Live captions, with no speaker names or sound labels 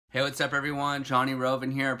Hey, what's up everyone? Jonny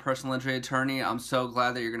Roven here, personal injury attorney. I'm so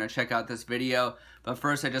glad that you're going to check out this video. But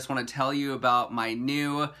first, I just want to tell you about my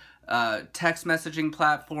new text messaging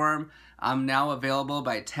platform. I'm now available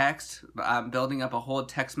by text. I'm building up a whole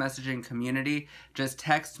text messaging community. Just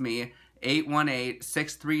text me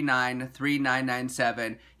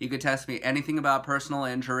 818-639-3997. You could text me anything about personal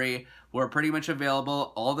injury. We're pretty much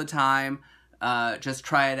available all the time. Just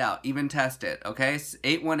try it out. Even test it, okay?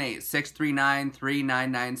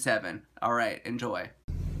 818-639-3997. All right, enjoy.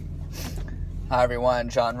 Hi, everyone.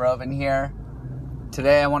 John Roven here.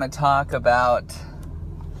 Today, I want to talk about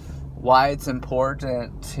why it's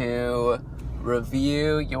important to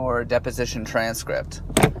review your deposition transcript.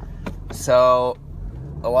 So,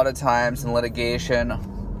 a lot of times in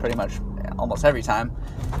litigation, pretty much almost every time,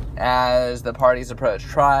 as the parties approach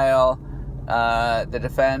trial,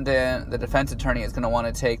 the defense attorney is going to want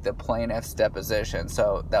to take the plaintiff's deposition.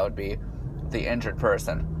 So that would be the injured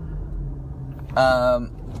person.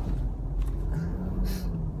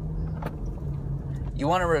 You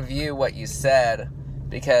want to review what you said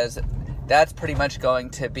because that's pretty much going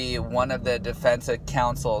to be one of the defense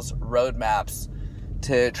counsel's roadmaps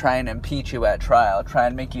to try and impeach you at trial, try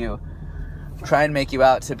and make you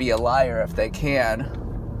out to be a liar if they can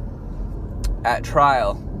at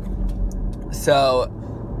trial. So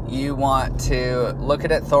you want to look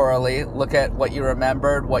at it thoroughly, look at what you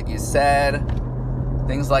remembered, what you said,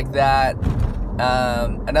 things like that.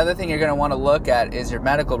 Another thing you're going to want to look at is your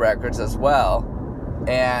medical records as well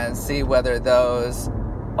and see whether those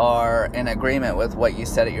are in agreement with what you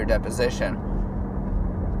said at your deposition.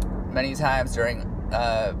 Many times during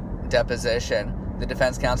deposition, the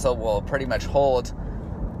defense counsel will pretty much hold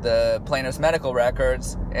the plaintiff's medical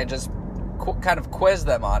records and just kind of quiz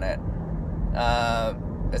them on it.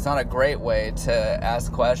 It's not a great way to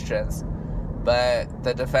ask questions, but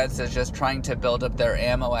the defense is just trying to build up their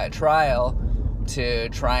ammo at trial to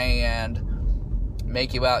try and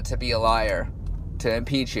make you out to be a liar, to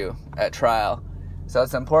impeach you at trial. So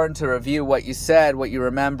it's important to review what you said, what you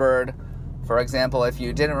remembered. For example, if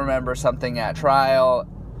you didn't remember something at trial,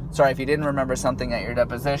 if you didn't remember something at your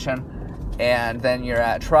deposition, and then you're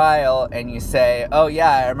at trial and you say, oh yeah,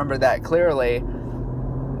 I remember that clearly,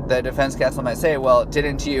 the defense counsel might say, well,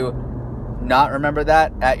 didn't you not remember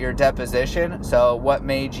that at your deposition? So what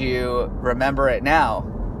made you remember it now?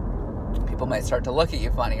 People might start to look at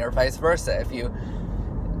you funny, or vice versa. If you,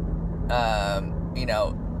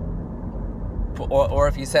 or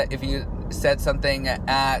if you said something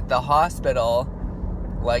at the hospital,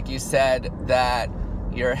 like you said that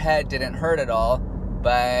your head didn't hurt at all,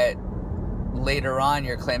 but later on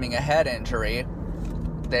you're claiming a head injury,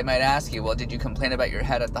 they might ask you, well, did you complain about your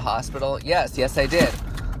head at the hospital? Yes, I did.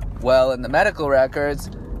 Well, in the medical records,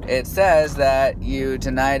 it says that you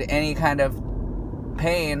denied any kind of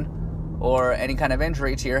pain or any kind of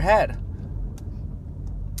injury to your head.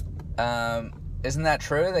 Isn't that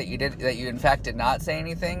true that you in fact did not say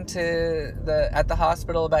anything at the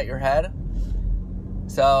hospital about your head?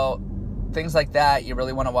 So things like that you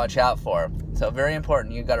really want to watch out for. So very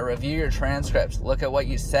important. You've got to review your transcripts, look at what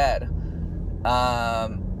you said.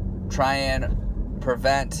 Try and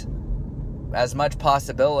prevent as much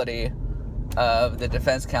possibility of the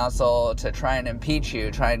defense counsel to try and impeach you,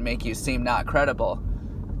 try and make you seem not credible,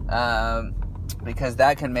 because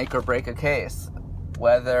that can make or break a case,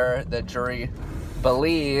 whether the jury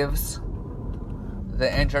believes the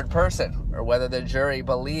injured person or whether the jury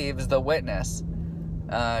believes the witness.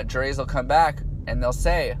 Juries will come back and they'll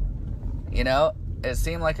say, it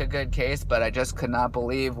seemed like a good case, but I just could not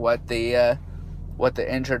believe what the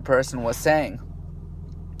injured person was saying.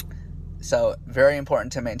 So, very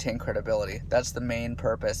important to maintain credibility. That's the main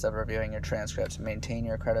purpose of reviewing your transcripts. Maintain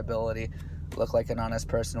your credibility. Look like an honest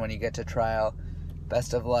person when you get to trial.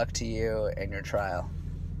 Best of luck to you and your trial.